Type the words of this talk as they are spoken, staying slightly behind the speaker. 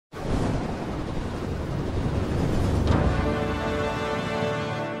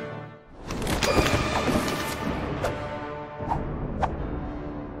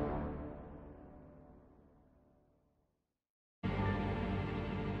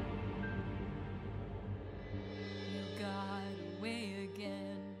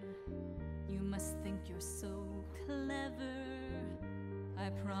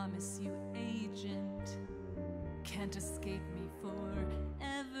promise you, agent, can't escape me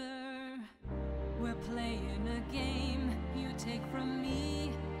forever. We're playing a game. You take from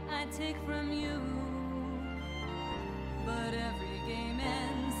me, I take from you. But every game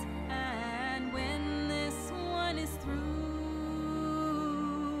ends, and when this one is through,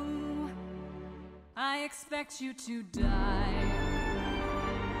 I expect you to die.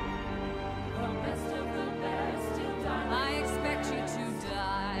 The best of the best till die. I expect you to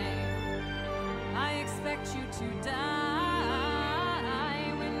die. I expect you to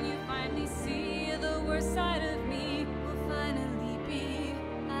die. When you finally see the worst side of me, we'll finally be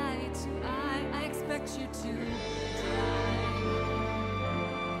eye to eye. I expect you to die.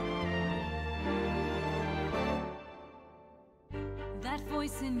 That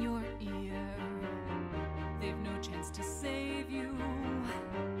voice in your ear, they've no chance to save you.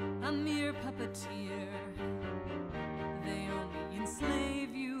 A mere puppeteer, they only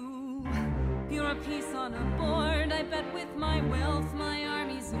enslave you. You're a piece on a board, I bet with my wealth, my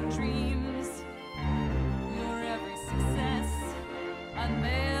armies of dreams. You're every success,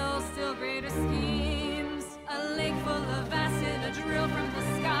 unveil still greater schemes. A lake full of acid, a drill from the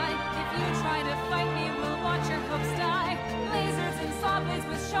sky. If you try to fight me, we'll watch your hopes die. Lasers and saw blades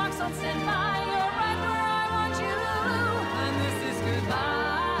with sharks on standby. You're right where I want you, and this is goodbye.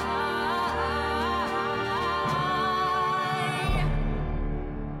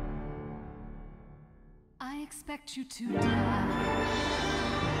 I expect you to die.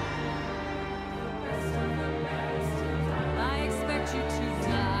 I expect you to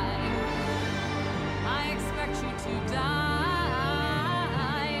die. I expect you to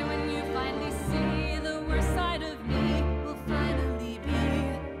die. When you finally see the worst side of me, we'll finally be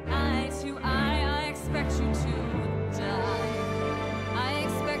eye to eye. I expect you to die. I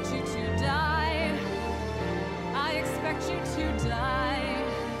expect you to die. I expect you to die.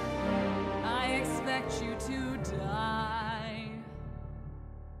 I expect you to die.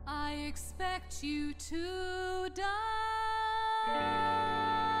 I expect you to die.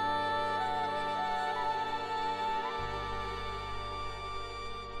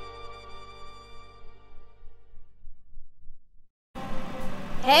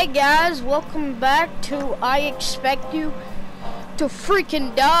 Hey guys, welcome back to I Expect You to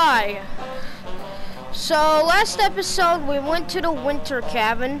Freaking Die. So last episode we went to the winter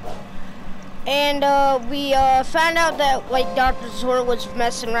cabin and we found out that like Dr. Zora was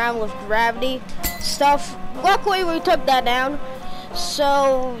messing around with gravity stuff. Luckily we took that down.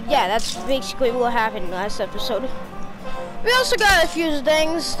 So yeah, that's basically what happened last episode. We also got a few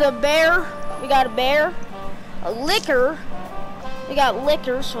things. The bear, we got a bear, a liquor. We got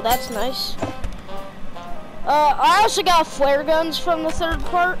liquor, so that's nice. I also got flare guns from the third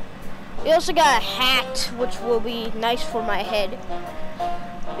part. We also got a hat, which will be nice for my head.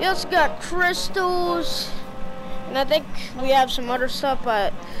 We also got crystals, and I think we have some other stuff,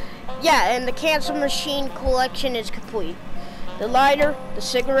 but yeah, and the cancer machine collection is complete. The lighter, the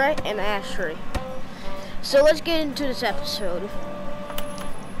cigarette, and the ashtray. So let's get into this episode.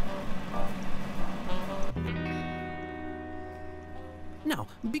 Now,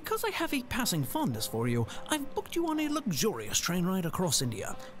 because I have a passing fondness for you, I've booked you on a luxurious train ride across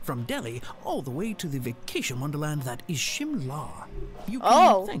India, from Delhi all the way to the vacation wonderland that is Shimla. You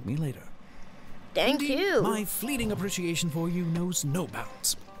can thank me later. Thank you. My fleeting appreciation for you knows no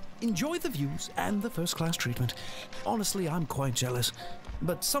bounds. Enjoy the views and the first-class treatment. Honestly, I'm quite jealous.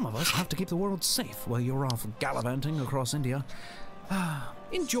 But some of us have to keep the world safe while you're off gallivanting across India.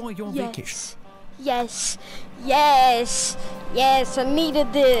 Enjoy your vacation. Yes, yes, yes, I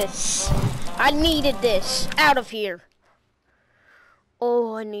needed this. I needed this. Out of here.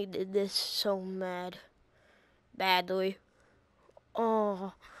 Oh, I needed this so badly.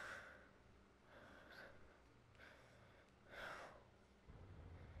 Oh.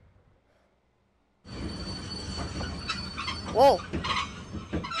 Whoa.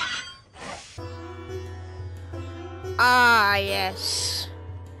 Ah, yes.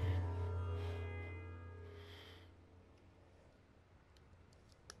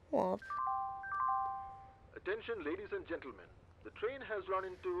 What? Attention, ladies and gentlemen. The train has run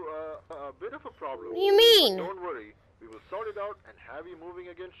into a bit of a problem. What do you mean? But don't worry, we will sort it out and have you moving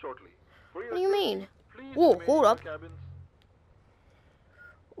again shortly. For What do you mean? Please Whoa, remain hold in up. your cabins.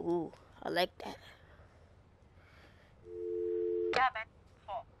 Ooh, I like that. Cabin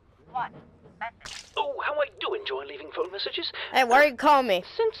 4-1. Message. Oh, how I do enjoy leaving phone messages. Hey, why are you calling me?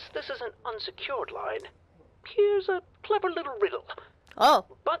 Since this is an unsecured line, here's a clever little riddle. Oh.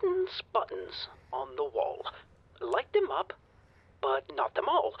 Buttons, buttons on the wall. Light them up, but not them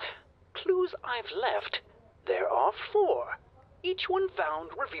all. Clues I've left, there are 4. Each one found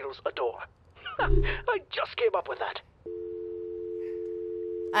reveals a door. I just came up with that.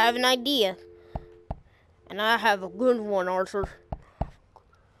 I have an idea. And I have a good one, Arthur.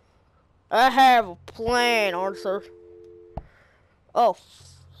 I have a plan, Arthur. Oh.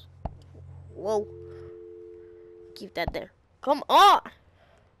 Whoa. Keep that there. Come on.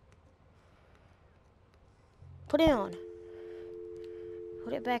 Put it on.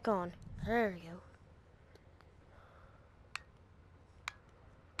 Put it back on. There we go.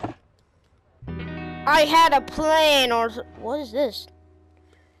 I had a plan, Arthur. What is this?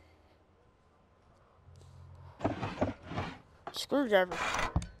 Screwdriver.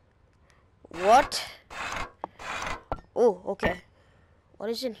 What? Oh, okay. What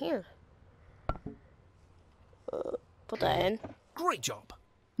is in here? Put that in. Great job.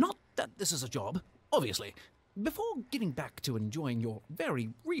 Not that this is a job, obviously. Before getting back to enjoying your very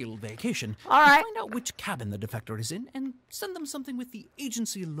real vacation, All right. find out which cabin the defector is in and send them something with the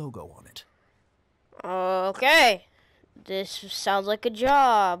agency logo on it. Okay. This sounds like a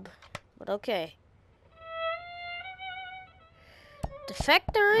job. But okay.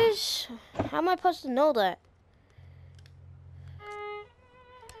 Defector is? How am I supposed to know that?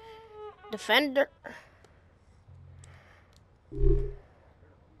 Defender.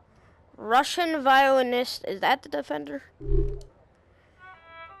 Russian violinist. Is that the defender?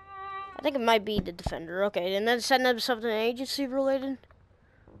 I think it might be the defender. Okay, and then send them something agency related.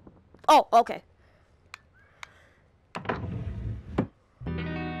 Oh, okay.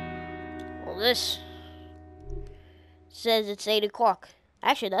 Well, this says it's 8 o'clock.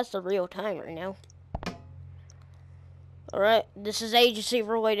 Actually, that's the real time right now. Alright, this is agency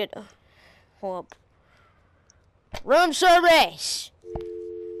related. Hold up. Room service!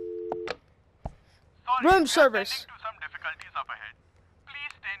 Sorry, Room we are service. tending to some difficulties up ahead.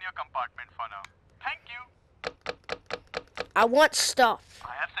 Please stay in your compartment for now. Thank you. I want stuff.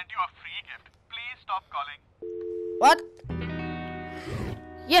 I have sent you a free gift. Please stop calling. What?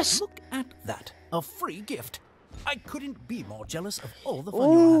 Yes. Look at that. A free gift. I couldn't be more jealous of all the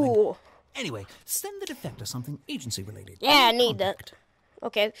fun you're having. Ooh. Anyway, send the defector something agency related. Yeah, I need that. Contact.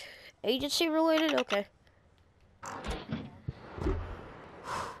 Okay. Agency related? Okay.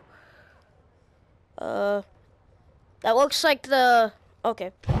 That looks like the...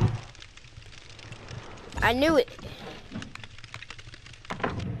 Okay. I knew it.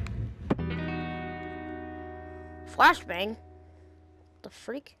 Flashbang? The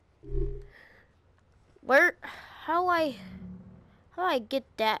freak? Where... How do I get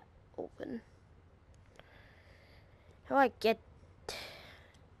that open? How do I get...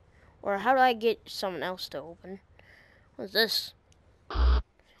 Or how do I get someone else to open? What's this?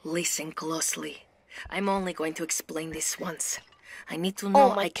 Listen closely. I'm only going to explain this once. I need to Oh, know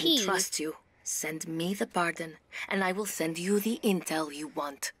my I can key. trust you. Send me the pardon, and I will send you the intel you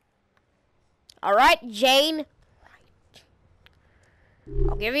want. Alright, Jane.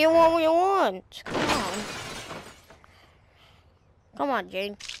 I'll give you what you want. Come on. Come on,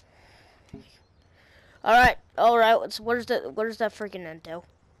 Jane. Alright, where's that freaking intel?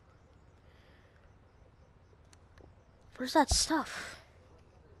 Where's that stuff?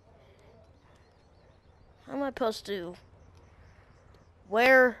 How am I supposed to?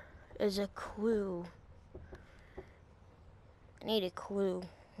 Where is a clue? I need a clue.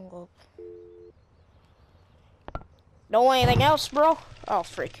 Hold up. Know anything else, bro? Oh,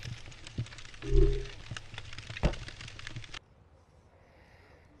 freak.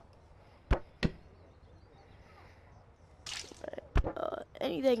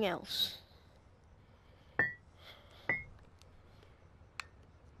 Anything else?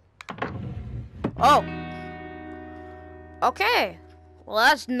 Oh. Okay. Well,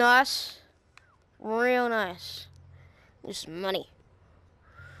 that's nice. Real nice. This money.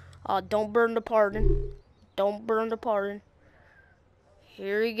 Oh, don't burn the pardon. Don't burn the pardon.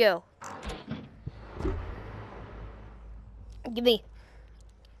 Here you go. Give me.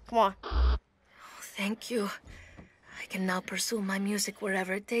 Come on. Thank you. I can now pursue my music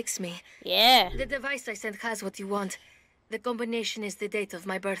wherever it takes me. Yeah. The device I sent has what you want. The combination is the date of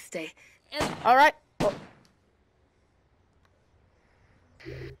my birthday. Alright. Oh.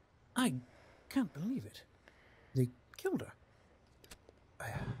 I can't believe it. They killed her.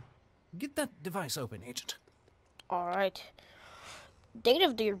 Get that device open, Agent. Alright. Date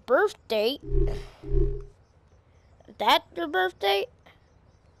of your birthday. That your birthday?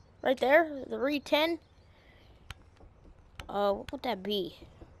 Right there? The 310? What would that be?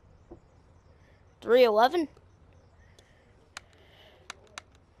 311?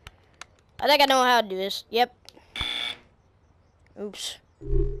 I think I know how to do this. Yep. Oops.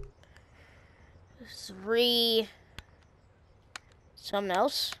 3... Something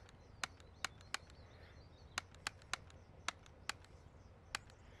else?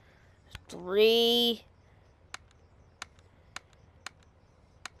 Three.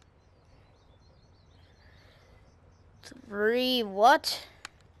 Three what?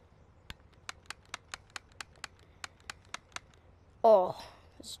 Oh,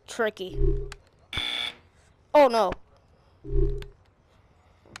 it's tricky. Oh no.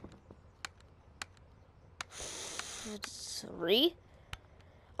 Three?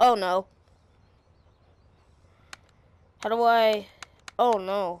 Oh no. How do I... Oh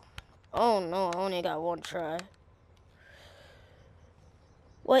no. Oh no, I only got one try.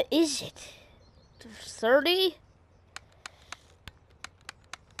 What is it? 30?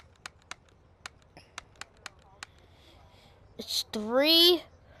 It's 3.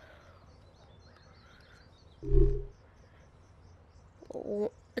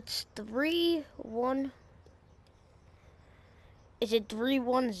 It's 3, 1. Is it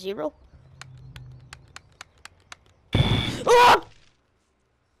 310? Ah!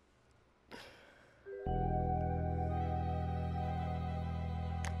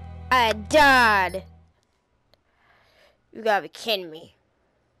 I died. You gotta be kidding me.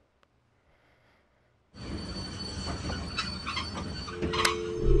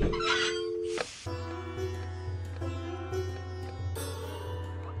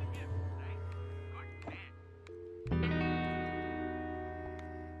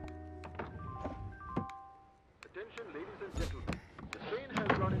 Attention, ladies and gentlemen. The train has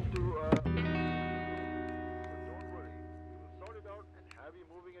run into But don't worry. We will sort it out and have you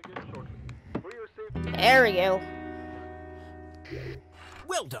moving again shortly. For your safety. There we go.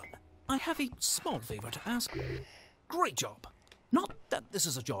 Well done. I have a small favor to ask. Great job. Not that this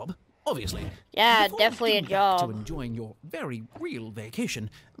is a job, obviously. Yeah, Before definitely a getting back job. To enjoying your very real vacation,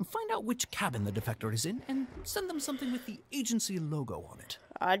 find out which cabin the defector is in and send them something with the agency logo on it.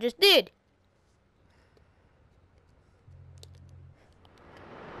 I just did.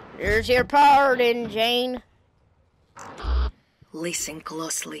 Here's your pardon, Jane. Listen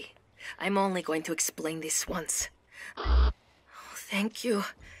closely. I'm only going to explain this once. Oh, thank you.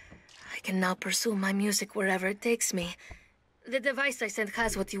 I can now pursue my music wherever it takes me. The device I sent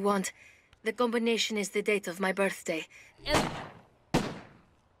has what you want. The combination is the date of my birthday. And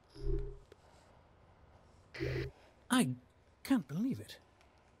I can't believe it.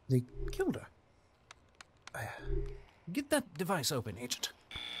 They killed her. Get that device open, Agent.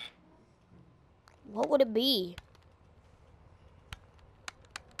 What would it be?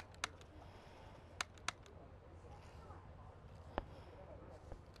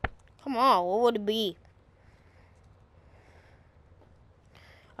 Come on, what would it be?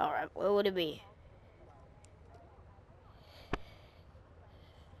 Alright, what would it be?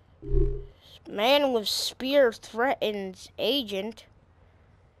 Man with spear threatens agent.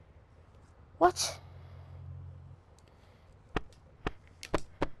 What?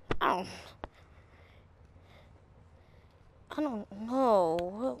 I don't know.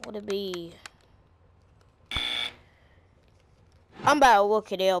 What would it be? I'm about to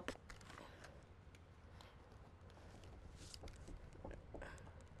look it up.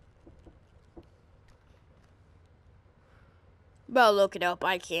 About to look it up.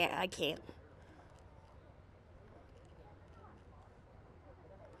 I can't.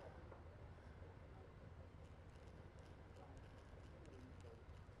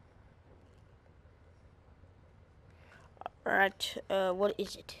 Alright, what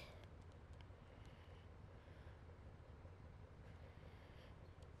is it?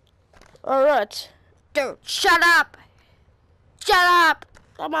 Alright. Dude, shut up! Shut up!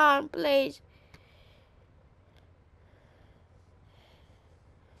 Come on, please.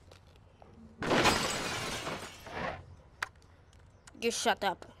 Just shut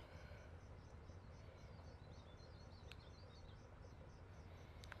up.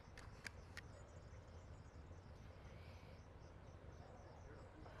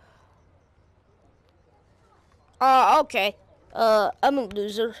 Okay. I'm a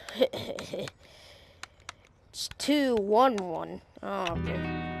loser. It's 211. Oh,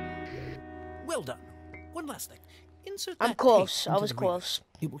 okay. Well done. One last thing. Insert I'm that close. tape I into was the relay. close.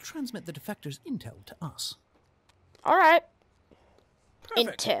 It will transmit the defector's intel to us. Alright.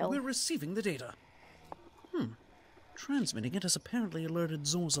 Perfect. Intel. We're receiving the data. Transmitting it has apparently alerted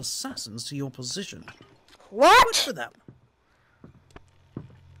Zor's assassins to your position. What? Watch for them.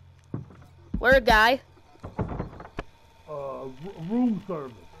 Where a guy? Room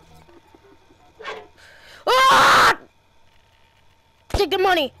service. Ah! Take the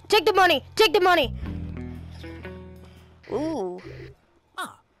money! Take the money! Take the money! Ooh.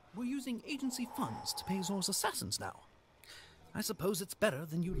 Ah, we're using agency funds to pay Zor's assassins now. I suppose it's better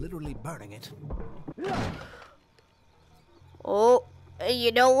than you literally burning it. Oh,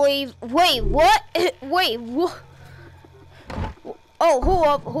 you don't leave. Wait, what? Wait, what? Oh,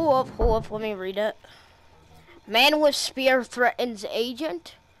 hold up. Let me read it. Man with spear threatens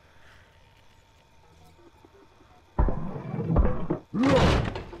agent.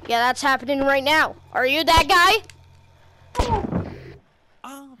 Yeah, that's happening right now. Are you that guy?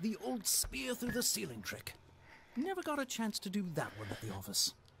 Ah, the old spear through the ceiling trick. Never got a chance to do that one at the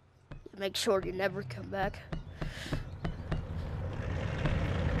office. Make sure you never come back.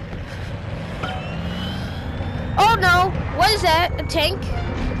 Oh no! What is that? A tank?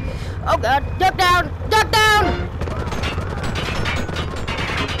 Oh god! Duck down! Duck down!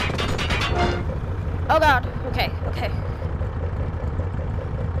 Oh god! Okay, okay.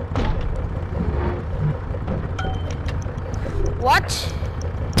 What?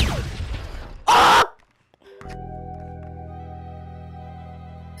 Oh!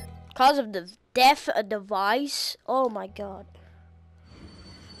 Cause of the death a device? Oh my god.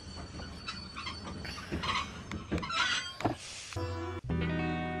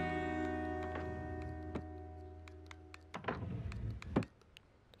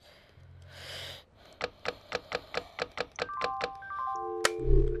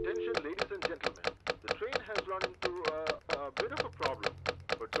 Attention, ladies and gentlemen. The train has run into a bit of a problem,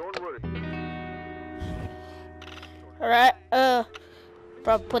 but don't worry. Alright,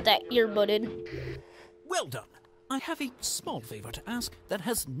 probably put that earbud in. Well done. I have a small favor to ask that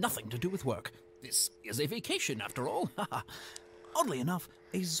has nothing to do with work. This is a vacation, after all. Oddly enough,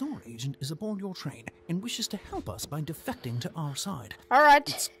 a Zor agent is aboard your train and wishes to help us by defecting to our side. Alright.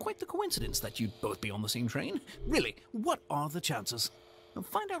 It's quite the coincidence that you'd both be on the same train. Really, what are the chances? Now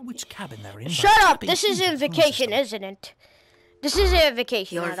find out which cabin they're in. Shut up! This isn't vacation, isn't it? This isn't a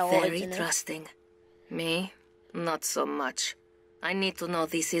vacation You're at all, very isn't it? trusting. Me? Not so much. I need to know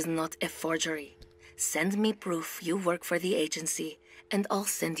this is not a forgery. Send me proof you work for the agency, and I'll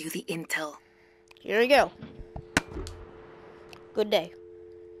send you the intel. Here we go. Good day.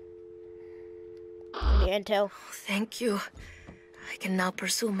 The intel. Thank you. I can now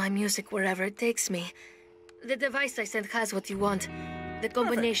pursue my music wherever it takes me. The device I sent has what you want. The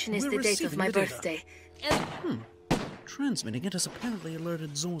combination is We're the date of receiving my the data. birthday. Transmitting it has apparently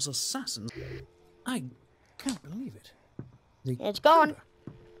alerted Zor's assassins. I can't believe it. It's gone.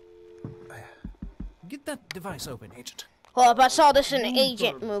 Get that device open, Agent. Hold up, I saw this in the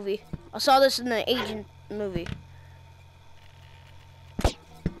Agent movie. I saw this in the Agent movie.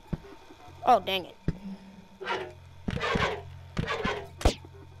 Oh, dang it.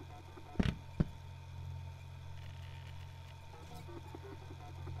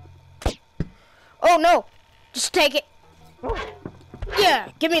 Oh, no. Just take it. Yeah,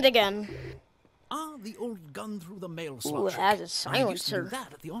 give me the gun. Ah, the old gun through the mail Ooh, slot it has a trick. I used to silencer. do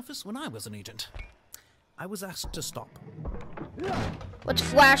that at the office when I was an agent. I was asked to stop. Let's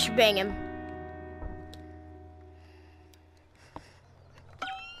flashbang him.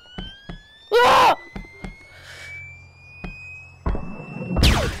 Ah!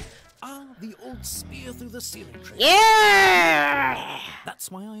 Ah, the old spear through the ceiling trick. Yeah! That's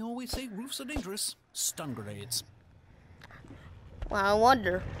why I always say roofs are dangerous. Stun grenades. Well, I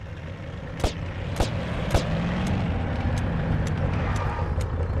wonder.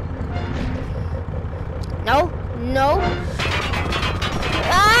 No, no.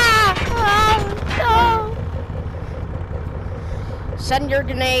 Ah! Oh, no. Send your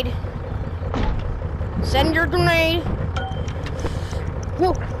grenade. Send your grenade.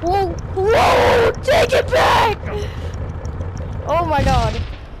 Whoa, whoa, whoa! Take it back! Oh my god.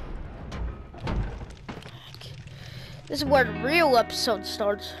 This is where the real episode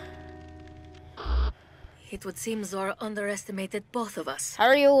starts. It would seem Zora underestimated both of us. How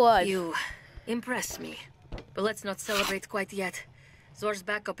are you alive? You impressed me. But let's not celebrate quite yet. Zor's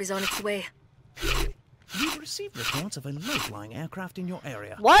backup is on its way. We've received reports of a low-flying aircraft in your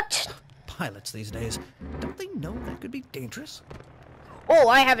area. What? Pilots these days, don't they know that could be dangerous? Oh,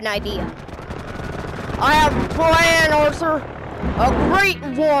 I have an idea. I have a plan, Arthur. A great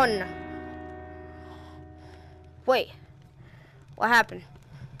one. Wait. What happened?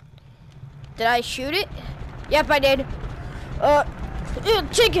 Did I shoot it? Yep, I did.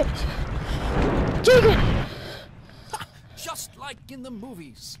 Chicken! Chicken! Ha! Just like in the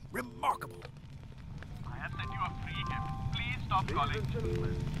movies. Remarkable. I have sent you a free gift. Please stop calling. Ladies and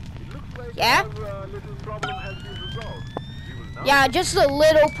gentlemen, it looks like Yeah? our little problem has been resolved. We will now Yeah, just a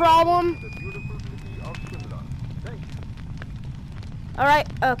little problem. the beautiful city of Shimla. Thank you. Alright,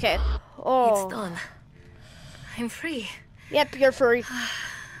 okay. Oh. It's done. I'm free. Yep, you're free.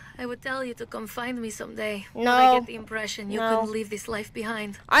 I would tell you to come find me someday. No. But I get the impression you No. couldn't leave this life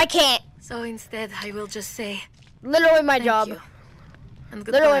behind. I can't. So instead, I will just say Literally my thank job. you. And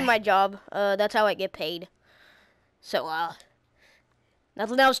goodbye. Literally my job. That's how I get paid. So,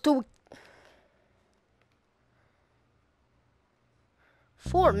 nothing else to...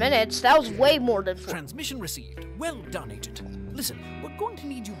 4 minutes? That was way more than 4. Transmission received. Well done, Agent. Listen, we're going to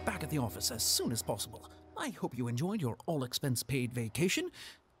need you back at the office as soon as possible. I hope you enjoyed your all-expense-paid vacation.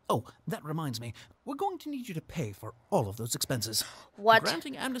 Oh, that reminds me. We're going to need you to pay for all of those expenses. What?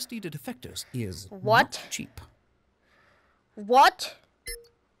 Granting amnesty to defectors is What? not cheap. What?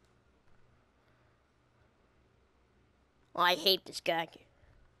 I hate this guy.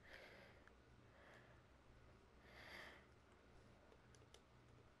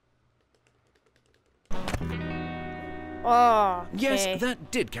 Oh, okay. Yes,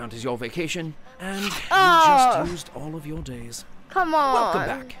 that did count as your vacation, and you Oh. just used all of your days. Come on. Welcome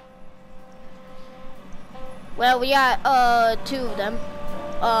back. Well, we got 2 of them.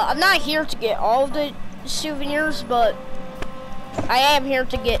 I'm not here to get all of the souvenirs, but I am here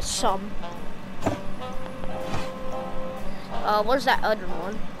to get some. Where's that other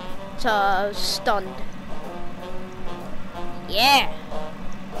one? It's stunned. Yeah.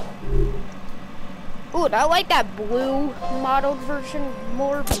 Ooh, I like that blue modeled version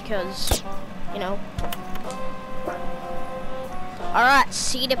more because, you know. Alright,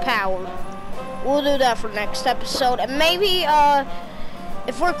 Seed of Power. We'll do that for next episode. And maybe,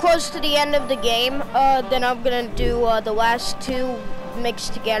 if we're close to the end of the game, then I'm gonna do, the last 2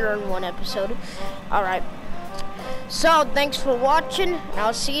 mixed together in 1 episode. Alright. So, thanks for watching, and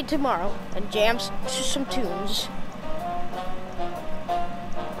I'll see you tomorrow. And jam to some tunes.